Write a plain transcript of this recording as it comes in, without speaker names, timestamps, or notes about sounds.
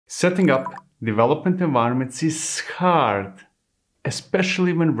Setting up development environments is hard,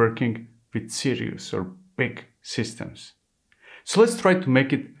 especially when working with serious or big systems. So let's try to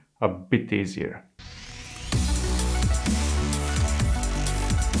make it a bit easier.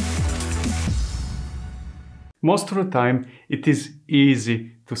 Most of the time, it is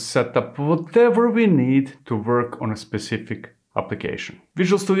easy to set up whatever we need to work on a specific application.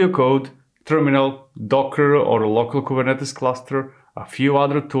 Visual Studio Code, Terminal, Docker or a local Kubernetes cluster, a few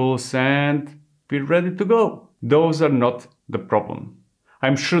other tools, and we're ready to go. Those are not the problem.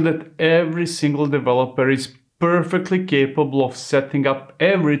 I'm sure that every single developer is perfectly capable of setting up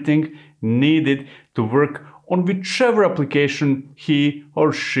everything needed to work on whichever application he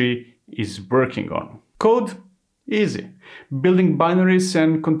or she is working on. Code? Easy. Building binaries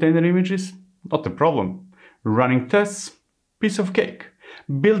and container images? Not a problem. Running tests? Piece of cake.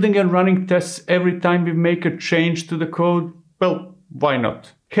 Building and running tests every time we make a change to the code? Well, why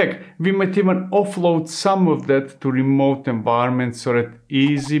not? Heck, we might even offload some of that to remote environments so that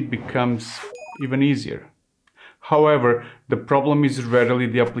easy becomes even easier. However, the problem is rarely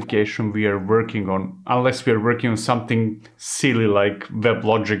the application we are working on, unless we are working on something silly like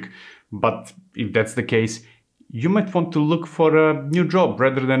WebLogic. But if that's the case, you might want to look for a new job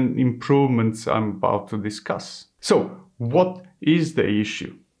rather than improvements I'm about to discuss. So, what is the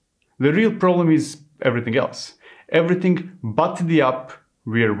issue? The real problem is everything else. Everything but the app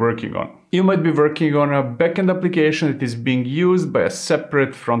we are working on. You might be working on a backend application that is being used by a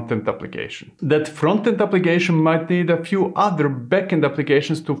separate frontend application. That frontend application might need a few other backend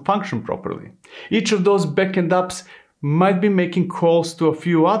applications to function properly. Each of those backend apps might be making calls to a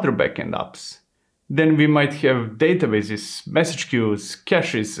few other backend apps. Then we might have databases, message queues,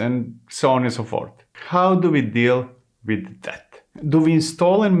 caches, and so on and so forth. How do we deal with that? Do we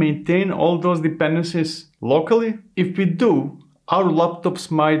install and maintain all those dependencies locally? If we do, our laptops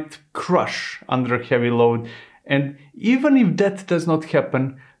might crush under a heavy load, and even if that does not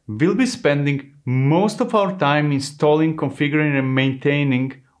happen, we'll be spending most of our time installing, configuring, and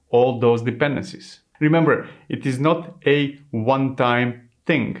maintaining all those dependencies. Remember, it is not a one-time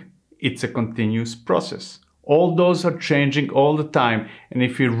thing. It's a continuous process. All those are changing all the time, and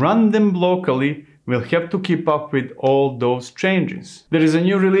if we run them locally, we'll have to keep up with all those changes. There is a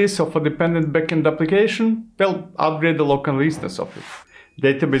new release of a dependent backend application. Well, upgrade the local instance of it.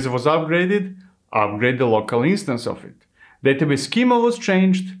 Database was upgraded, upgrade the local instance of it. Database schema was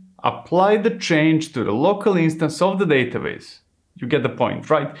changed, apply the change to the local instance of the database. You get the point,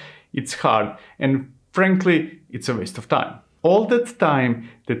 right? It's hard, and frankly, it's a waste of time. All that time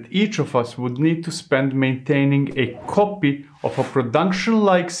that each of us would need to spend maintaining a copy of a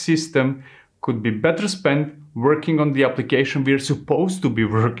production-like system could be better spent working on the application we're supposed to be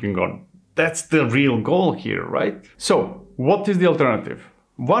working on. That's the real goal here, right? So, what is the alternative?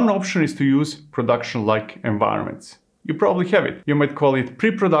 One option is to use production-like environments. You probably have it. You might call it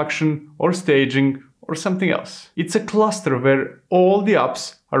pre-production or staging or something else. It's a cluster where all the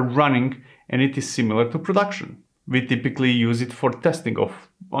apps are running and it is similar to production. We typically use it for testing of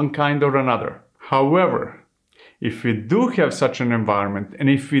one kind or another. However, if we do have such an environment, and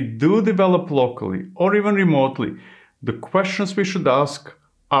if we do develop locally or even remotely, the questions we should ask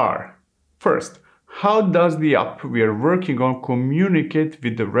are: first, how does the app we are working on communicate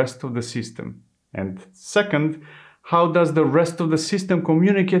with the rest of the system? And second, how does the rest of the system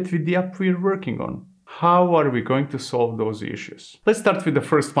communicate with the app we are working on? How are we going to solve those issues? Let's start with the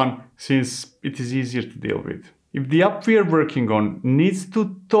first one, since it is easier to deal with. If the app we are working on needs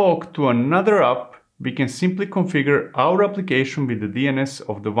to talk to another app, we can simply configure our application with the DNS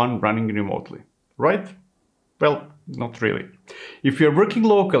of the one running remotely, right? Well, not really. If we are working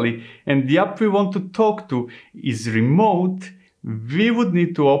locally and the app we want to talk to is remote, we would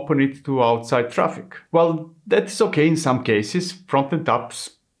need to open it to outside traffic. Well, that is okay in some cases, front-end apps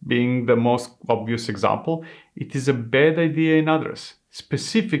being the most obvious example. It is a bad idea in others,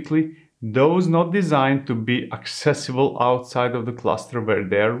 specifically those not designed to be accessible outside of the cluster where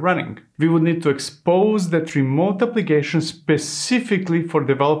they are running. We would need to expose that remote application specifically for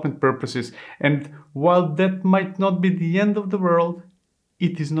development purposes, and while that might not be the end of the world,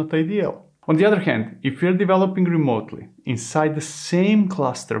 it is not ideal. On the other hand, if we are developing remotely inside the same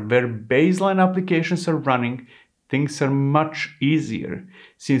cluster where baseline applications are running, things are much easier,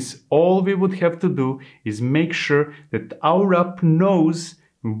 since all we would have to do is make sure that our app knows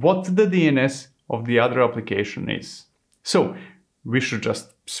what the DNS of the other application is. So we should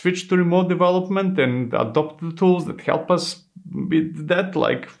just switch to remote development and adopt the tools that help us with that,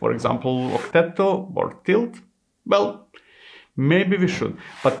 like, for example, Octeto or Tilt. Well, maybe we should,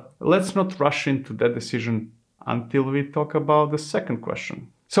 but let's not rush into that decision until we talk about the second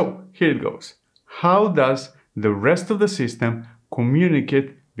question. So here it goes. How does the rest of the system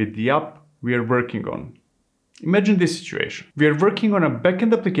communicate with the app we are working on? Imagine this situation. We are working on a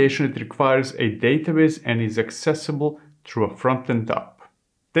backend application that requires a database and is accessible through a front-end app.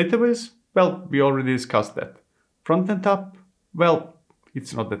 Database? Well, we already discussed that. Front-end app? Well,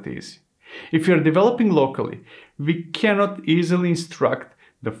 it's not that easy. If we are developing locally, we cannot easily instruct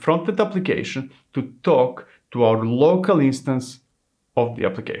the front-end application to talk to our local instance of the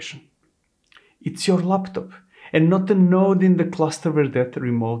application. It's your laptop and not a node in the cluster where that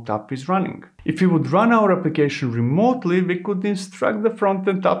remote app is running. If we would run our application remotely, we could instruct the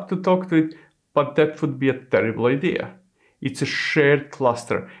front-end app to talk to it, but that would be a terrible idea. It's a shared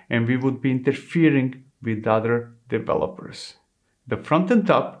cluster and we would be interfering with other developers. The front-end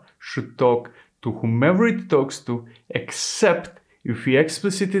app should talk to whomever it talks to, except if we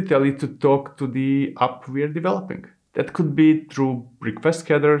explicitly tell it to talk to the app we are developing. That could be through request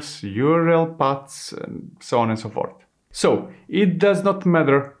headers, URL paths, and so on and so forth. So it does not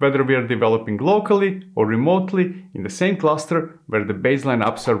matter whether we are developing locally or remotely in the same cluster where the baseline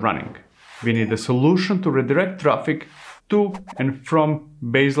apps are running. We need a solution to redirect traffic to and from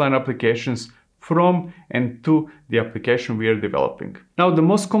baseline applications from and to the application we are developing. Now, the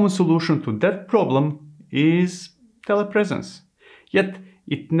most common solution to that problem is telepresence. Yet,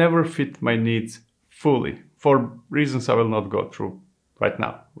 it never fit my needs fully, for reasons I will not go through right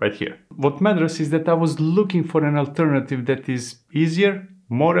now, right here. What matters is that I was looking for an alternative that is easier,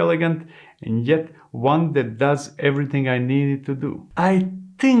 more elegant, and yet one that does everything I needed to do. I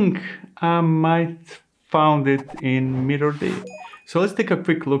think I might found it in MirrorD. So let's take a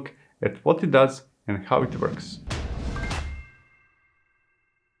quick look at what it does and how it works.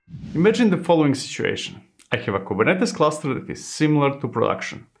 Imagine the following situation. I have a Kubernetes cluster that is similar to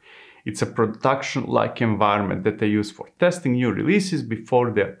production. It's a production-like environment that I use for testing new releases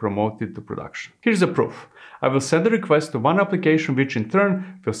before they are promoted to production. Here's the proof. I will send a request to one application, which in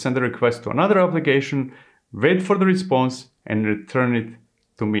turn will send a request to another application, wait for the response, and return it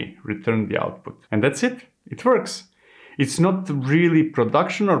to me, return the output. And that's it. It works. It's not really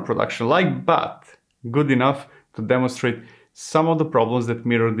production or production-like, but good enough to demonstrate some of the problems that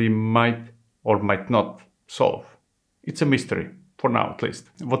MirrorD might or might not solve. It's a mystery, for now at least.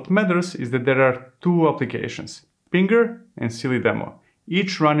 What matters is that there are two applications, Pinger and Silly Demo,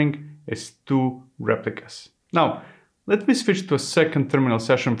 each running as two replicas. Now, let me switch to a second terminal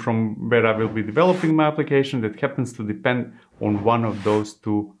session from where I will be developing my application that happens to depend on one of those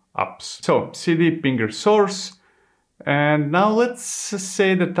two apps. So, cd pinger source, and now let's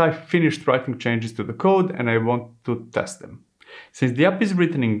say that I finished writing changes to the code and I want to test them. Since the app is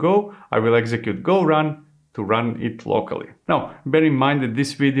written in Go, I will execute go run to run it locally. Now, bear in mind that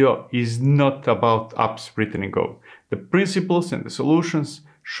this video is not about apps written in Go. The principles and the solutions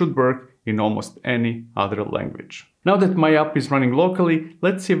should work in almost any other language. Now that my app is running locally,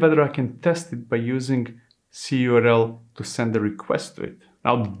 let's see whether I can test it by using curl to send a request to it.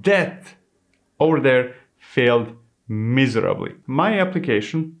 Now that over there failed miserably. My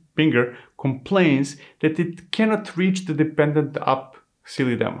application, Pinger, complains that it cannot reach the dependent app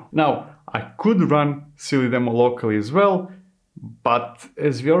Silly Demo. Now, I could run Silly Demo locally as well, but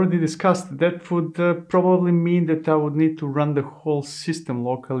as we already discussed, that would probably mean that I would need to run the whole system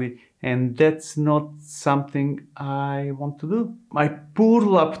locally, and that's not something I want to do. My poor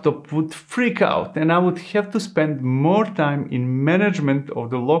laptop would freak out and I would have to spend more time in management of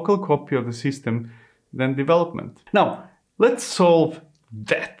the local copy of the system than development. Now, let's solve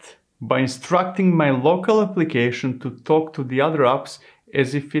that by instructing my local application to talk to the other apps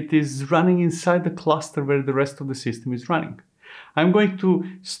as if it is running inside the cluster where the rest of the system is running. I'm going to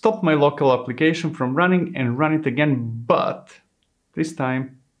stop my local application from running and run it again, but this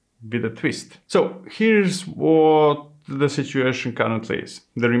time with a twist. So here's what the situation currently is.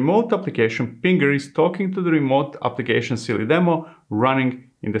 The remote application Pinger is talking to the remote application Silly Demo running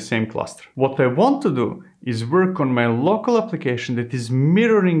in the same cluster. What I want to do is work on my local application that is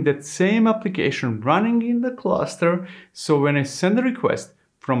mirroring that same application running in the cluster, so when I send a request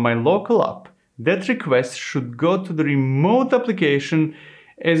from my local app, that request should go to the remote application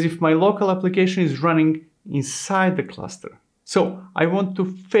as if my local application is running inside the cluster. So I want to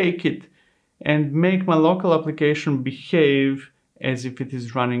fake it and make my local application behave as if it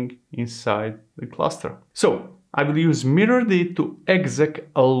is running inside the cluster. So I will use MirrorD to exec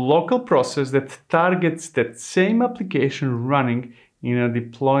a local process that targets that same application running in a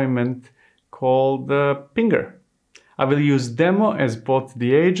deployment called Pinger. I will use demo as both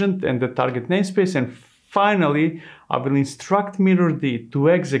the agent and the target namespace and finally, I will instruct mirrord to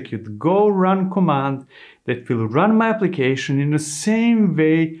execute go run command that will run my application in the same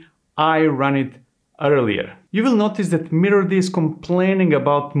way I ran it earlier. You will notice that mirrord is complaining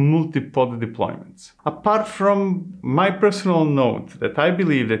about multi-pod deployments. Apart from my personal note that I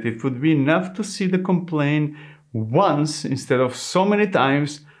believe that it would be enough to see the complaint once instead of so many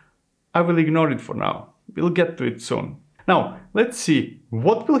times, I will ignore it for now. We'll get to it soon. Now, let's see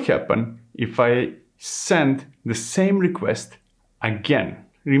what will happen if I send the same request again.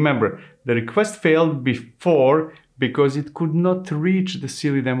 Remember, the request failed before because it could not reach the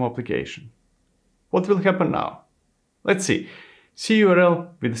silly demo application. What will happen now? Let's see. CURL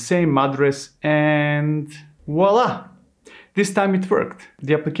with the same address and voila! This time it worked.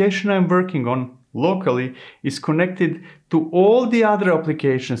 The application I'm working on locally is connected to all the other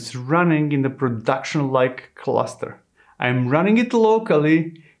applications running in the production-like cluster. I'm running it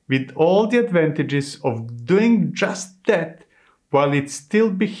locally with all the advantages of doing just that while it still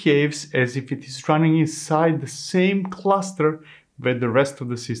behaves as if it is running inside the same cluster where the rest of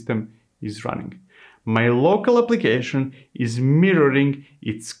the system is running. My local application is mirroring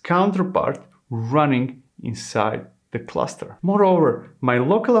its counterpart running inside the cluster. Moreover, my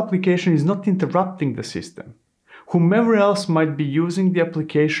local application is not interrupting the system. Whomever else might be using the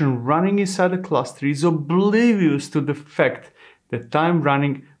application running inside the cluster is oblivious to the fact that I'm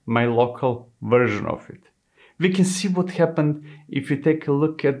running my local version of it. We can see what happened if we take a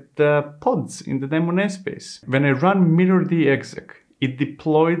look at the pods in the demo namespace. When I run mirrord exec, it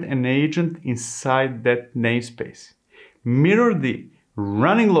deployed an agent inside that namespace. Mirrord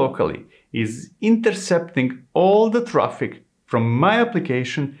running locally is intercepting all the traffic from my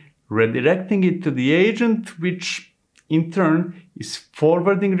application, redirecting it to the agent, which in turn is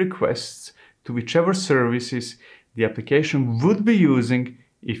forwarding requests to whichever services the application would be using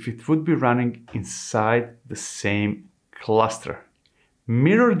if it would be running inside the same cluster.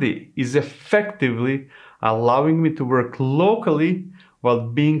 Mirrord is effectively allowing me to work locally while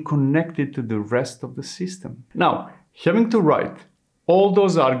being connected to the rest of the system. Now, having to write all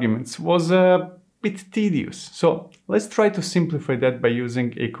those arguments was a bit tedious, so let's try to simplify that by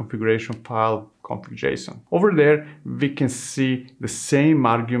using a configuration file config.json. Over there, we can see the same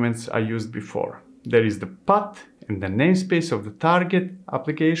arguments I used before. There is the path and the namespace of the target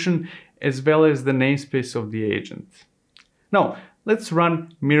application, as well as the namespace of the agent. Now, let's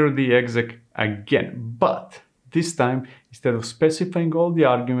run mirrord exec again, but this time, instead of specifying all the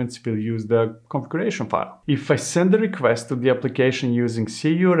arguments, we'll use the configuration file. If I send a request to the application using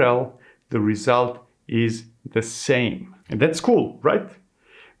CURL, the result is the same. And that's cool, right?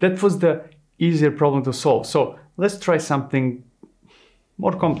 That was the easier problem to solve. So let's try something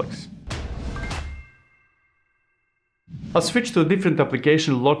more complex. I'll switch to a different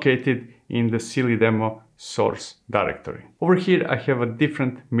application located in the silly demo source directory. Over here I have a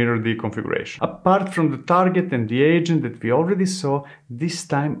different mirrord configuration. Apart from the target and the agent that we already saw, this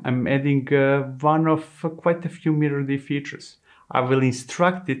time I'm adding one of quite a few mirrord features. I will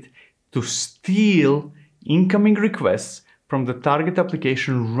instruct it to steal incoming requests from the target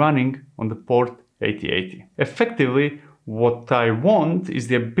application running on the port 8080. Effectively, what I want is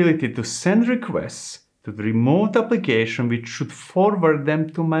the ability to send requests to the remote application, which should forward them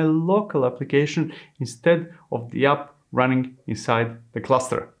to my local application instead of the app running inside the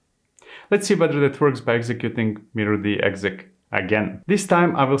cluster. Let's see whether that works by executing mirrord exec again. This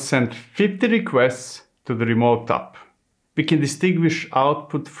time I will send 50 requests to the remote app. We can distinguish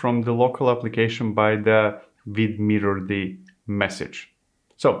output from the local application by the with mirrord message.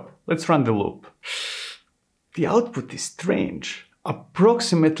 So let's run the loop. The output is strange.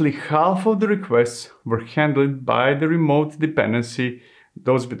 Approximately half of the requests were handled by the remote dependency,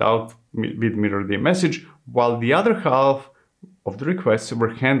 those without with mirrord message, while the other half of the requests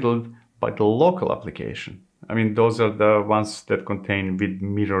were handled by the local application. I mean, those are the ones that contain with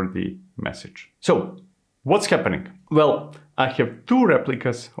mirrord message. So what's happening? Well, I have two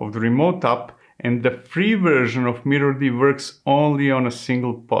replicas of the remote app, and the free version of mirrord works only on a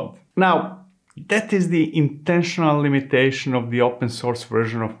single pod. Now, that is the intentional limitation of the open source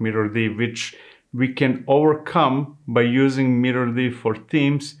version of mirrord, which we can overcome by using mirrord for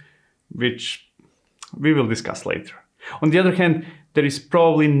themes, which we will discuss later. On the other hand, there is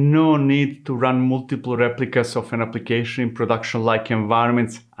probably no need to run multiple replicas of an application in production-like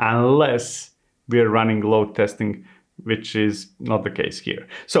environments unless we are running load testing, which is not the case here.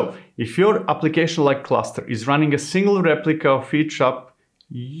 So if your application-like cluster is running a single replica of each app,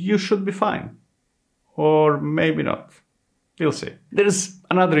 you should be fine. Or maybe not. We'll see. There is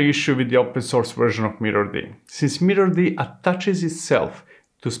another issue with the open source version of mirrord. Since mirrord attaches itself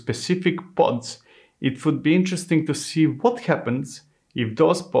to specific pods, it would be interesting to see what happens if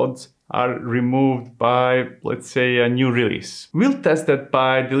those pods are removed by, let's say, a new release. We'll test that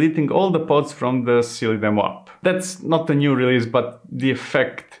by deleting all the pods from the silly demo app. That's not a new release, but the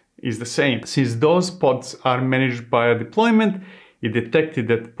effect is the same. Since those pods are managed by a deployment, it detected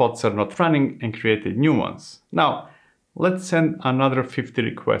that pods are not running and created new ones. Now, let's send another 50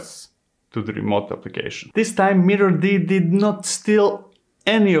 requests to the remote application. This time, MirrorD did not steal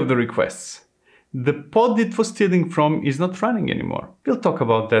any of the requests. The pod it was stealing from is not running anymore. We'll talk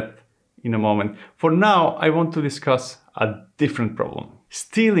about that in a moment. For now, I want to discuss a different problem.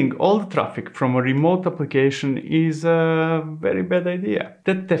 Stealing all the traffic from a remote application is a very bad idea.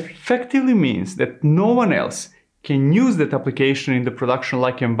 That effectively means that no one else can use that application in the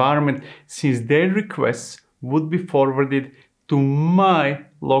production-like environment, since their requests would be forwarded to my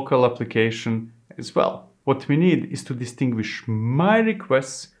local application as well. What we need is to distinguish my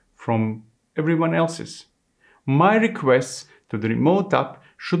requests from everyone else's. My requests to the remote app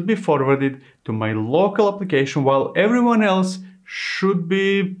should be forwarded to my local application, while everyone else should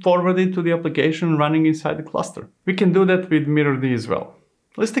be forwarded to the application running inside the cluster. We can do that with MirrorD as well.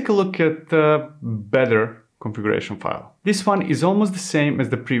 Let's take a look at a better configuration file. This one is almost the same as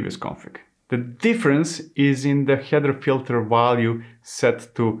the previous config. The difference is in the header filter value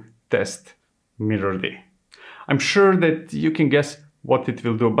set to test MirrorD. I'm sure that you can guess what it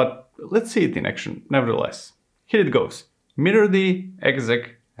will do, but let's see it in action nevertheless. Here it goes. MirrorD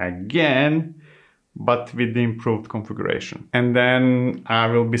exec again, but with the improved configuration. And then I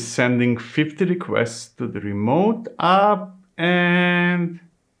will be sending 50 requests to the remote app and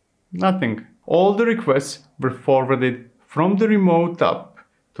nothing. All the requests were forwarded from the remote app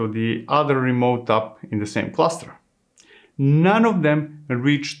to the other remote app in the same cluster. None of them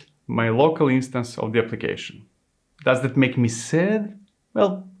reached my local instance of the application. Does that make me sad?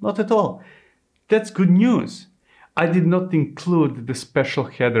 Well, not at all. That's good news. I did not include the special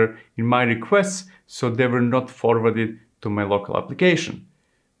header in my requests, so they were not forwarded to my local application.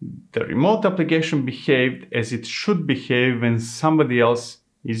 The remote application behaved as it should behave when somebody else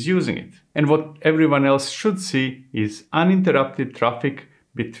is using it. And what everyone else should see is uninterrupted traffic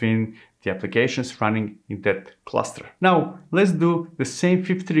between the applications running in that cluster. Now, let's do the same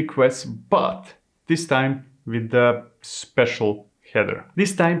 50 requests, but this time with the special header.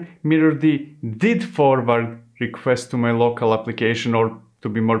 This time, MirrorD did forward requests to my local application, or to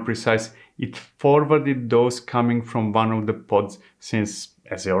be more precise, it forwarded those coming from one of the pods, since,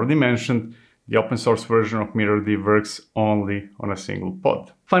 as I already mentioned, the open source version of MirrorD works only on a single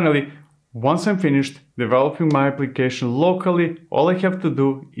pod. Finally, once I'm finished developing my application locally, all I have to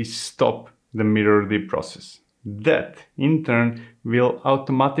do is stop the MirrorD process. That, in turn, will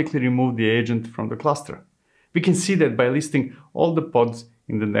automatically remove the agent from the cluster. We can see that by listing all the pods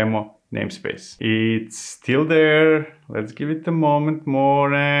in the demo namespace. It's still there. Let's give it a moment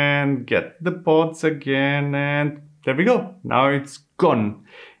more and get the pods again, and there we go. Now it's gone,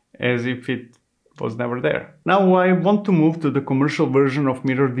 as if it was never there. Now I want to move to the commercial version of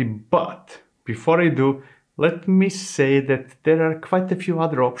MirrorD, but before I do, let me say that there are quite a few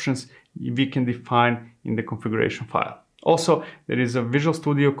other options we can define in the configuration file. Also, there is a Visual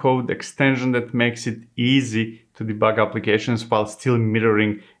Studio Code extension that makes it easy to debug applications while still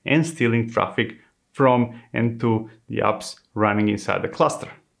mirroring and stealing traffic from and to the apps running inside the cluster.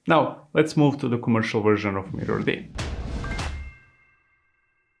 Now, let's move to the commercial version of MirrorD.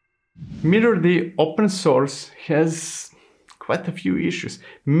 MirrorD open source has quite a few issues,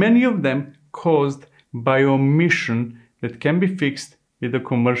 many of them caused by omission that can be fixed with a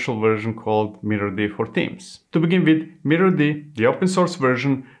commercial version called MirrorD for Teams. To begin with, MirrorD, the open source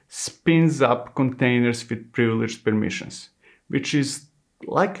version, spins up containers with privileged permissions, which is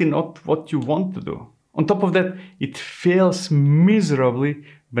likely not what you want to do. On top of that, it fails miserably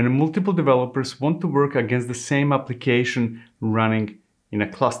when multiple developers want to work against the same application running in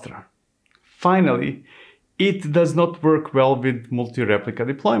a cluster. Finally, it does not work well with multi-replica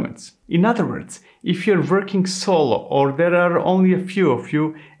deployments. In other words, if you're working solo or there are only a few of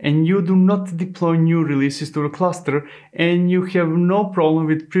you and you do not deploy new releases to the cluster and you have no problem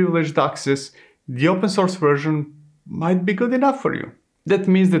with privileged access, the open source version might be good enough for you. That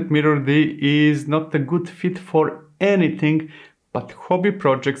means that MirrorD is not a good fit for anything but hobby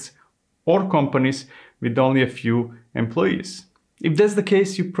projects or companies with only a few employees. If that's the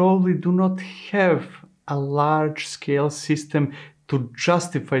case, you probably do not have a large-scale system to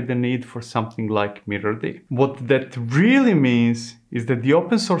justify the need for something like MirrorD. What that really means is that the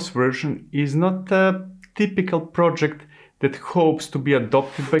open source version is not a typical project that hopes to be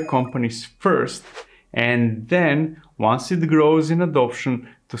adopted by companies first, and then, once it grows in adoption,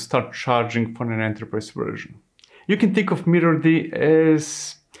 to start charging for an enterprise version. You can think of MirrorD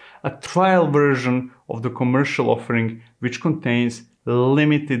as a trial version of the commercial offering, which contains a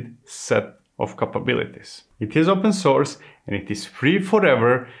limited set of capabilities. It is open source and it is free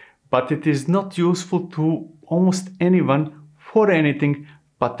forever, but it is not useful to almost anyone for anything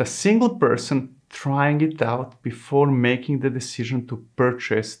but a single person trying it out before making the decision to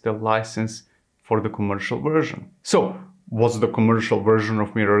purchase the license for the commercial version. So, what's the commercial version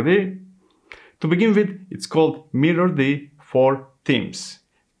of MirrorD? To begin with, it's called MirrorD for Teams.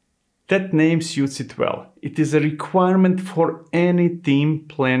 That name suits it well. It is a requirement for any team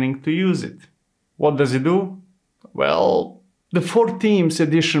planning to use it. What does it do? Well, the For Teams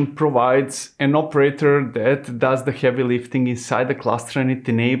edition provides an operator that does the heavy lifting inside the cluster, and it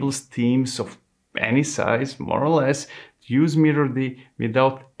enables teams of any size, more or less, to use MirrorD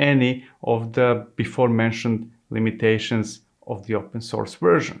without any of the before mentioned limitations of the open source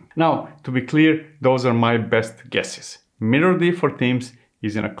version. Now, to be clear, those are my best guesses. MirrorD for Teams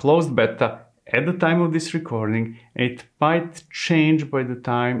is in a closed beta at the time of this recording, and it might change by the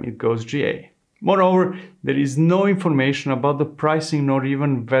time it goes GA. Moreover, there is no information about the pricing nor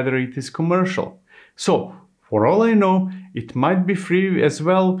even whether it is commercial. So, for all I know, it might be free as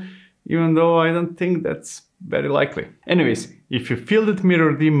well, even though I don't think that's very likely. Anyways, if you feel that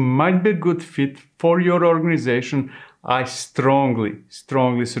MirrorD might be a good fit for your organization, I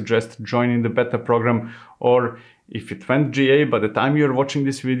strongly suggest joining the beta program, or if it went GA by the time you're watching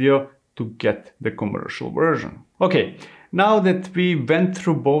this video, to get the commercial version. Okay, now that we went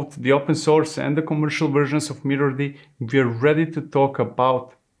through both the open source and the commercial versions of MirrorD, we're ready to talk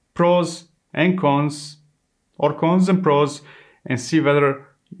about pros and cons, or cons and pros, and see whether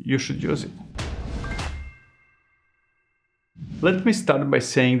you should use it. Let me start by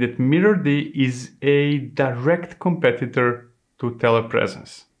saying that MirrorD is a direct competitor to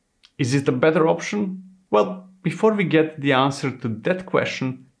telepresence. Is it a better option? Well, before we get the answer to that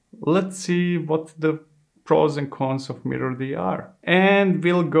question, let's see what the pros and cons of MirrorD are. And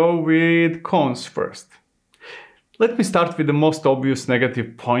we'll go with cons first. Let me start with the most obvious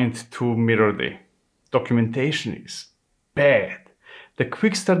negative point to MirrorD. Documentation is bad. The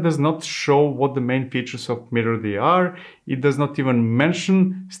quick start does not show what the main features of MirrorD are. It does not even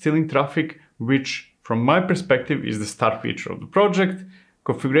mention stealing traffic, which from my perspective is the star feature of the project.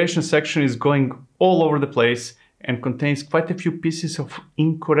 Configuration section is going all over the place and contains quite a few pieces of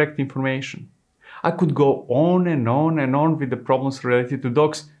incorrect information. I could go on and on and on with the problems related to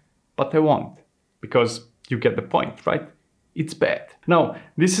docs, but I won't, because you get the point, right? It's bad. Now,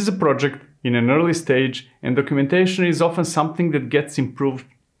 this is a project in an early stage, and documentation is often something that gets improved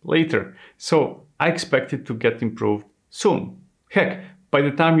later. So I expect it to get improved soon. Heck, by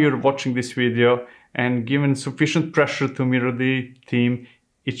the time you're watching this video, and given sufficient pressure to MirrorD team,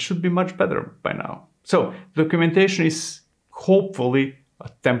 it should be much better by now. So documentation is hopefully a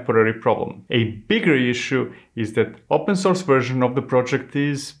temporary problem. A bigger issue is that open source version of the project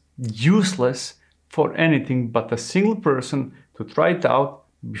is useless for anything but a single person to try it out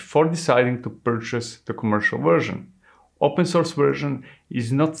before deciding to purchase the commercial version. Open source version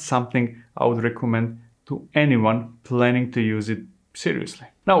is not something I would recommend to anyone planning to use it seriously.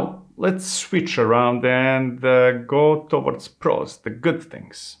 Now, let's switch around and go towards pros, the good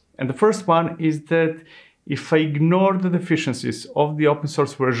things. And the first one is that if I ignore the deficiencies of the open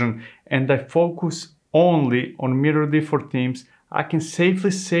source version and I focus only on MirrorD for Teams, I can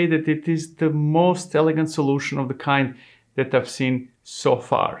safely say that it is the most elegant solution of the kind that I've seen so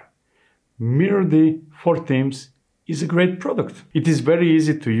far. MirrorD for Teams is a great product. It is very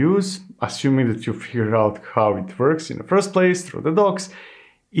easy to use, assuming that you figure out how it works in the first place through the docs.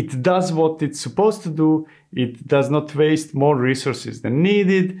 It does what it's supposed to do, it does not waste more resources than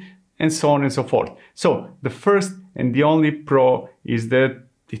needed, and so on and so forth. So the first and the only pro is that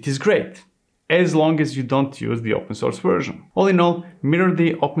it is great, as long as you don't use the open source version. All in all,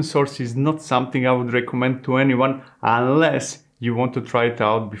 MirrorD open source is not something I would recommend to anyone unless you want to try it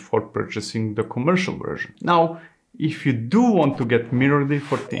out before purchasing the commercial version. Now, if you do want to get MirrorD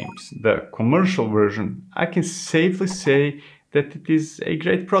for Teams, the commercial version, I can safely say that it is a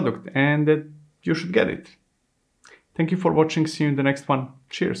great product and that you should get it. Thank you for watching. See you in the next one.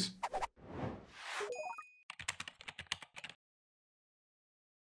 Cheers.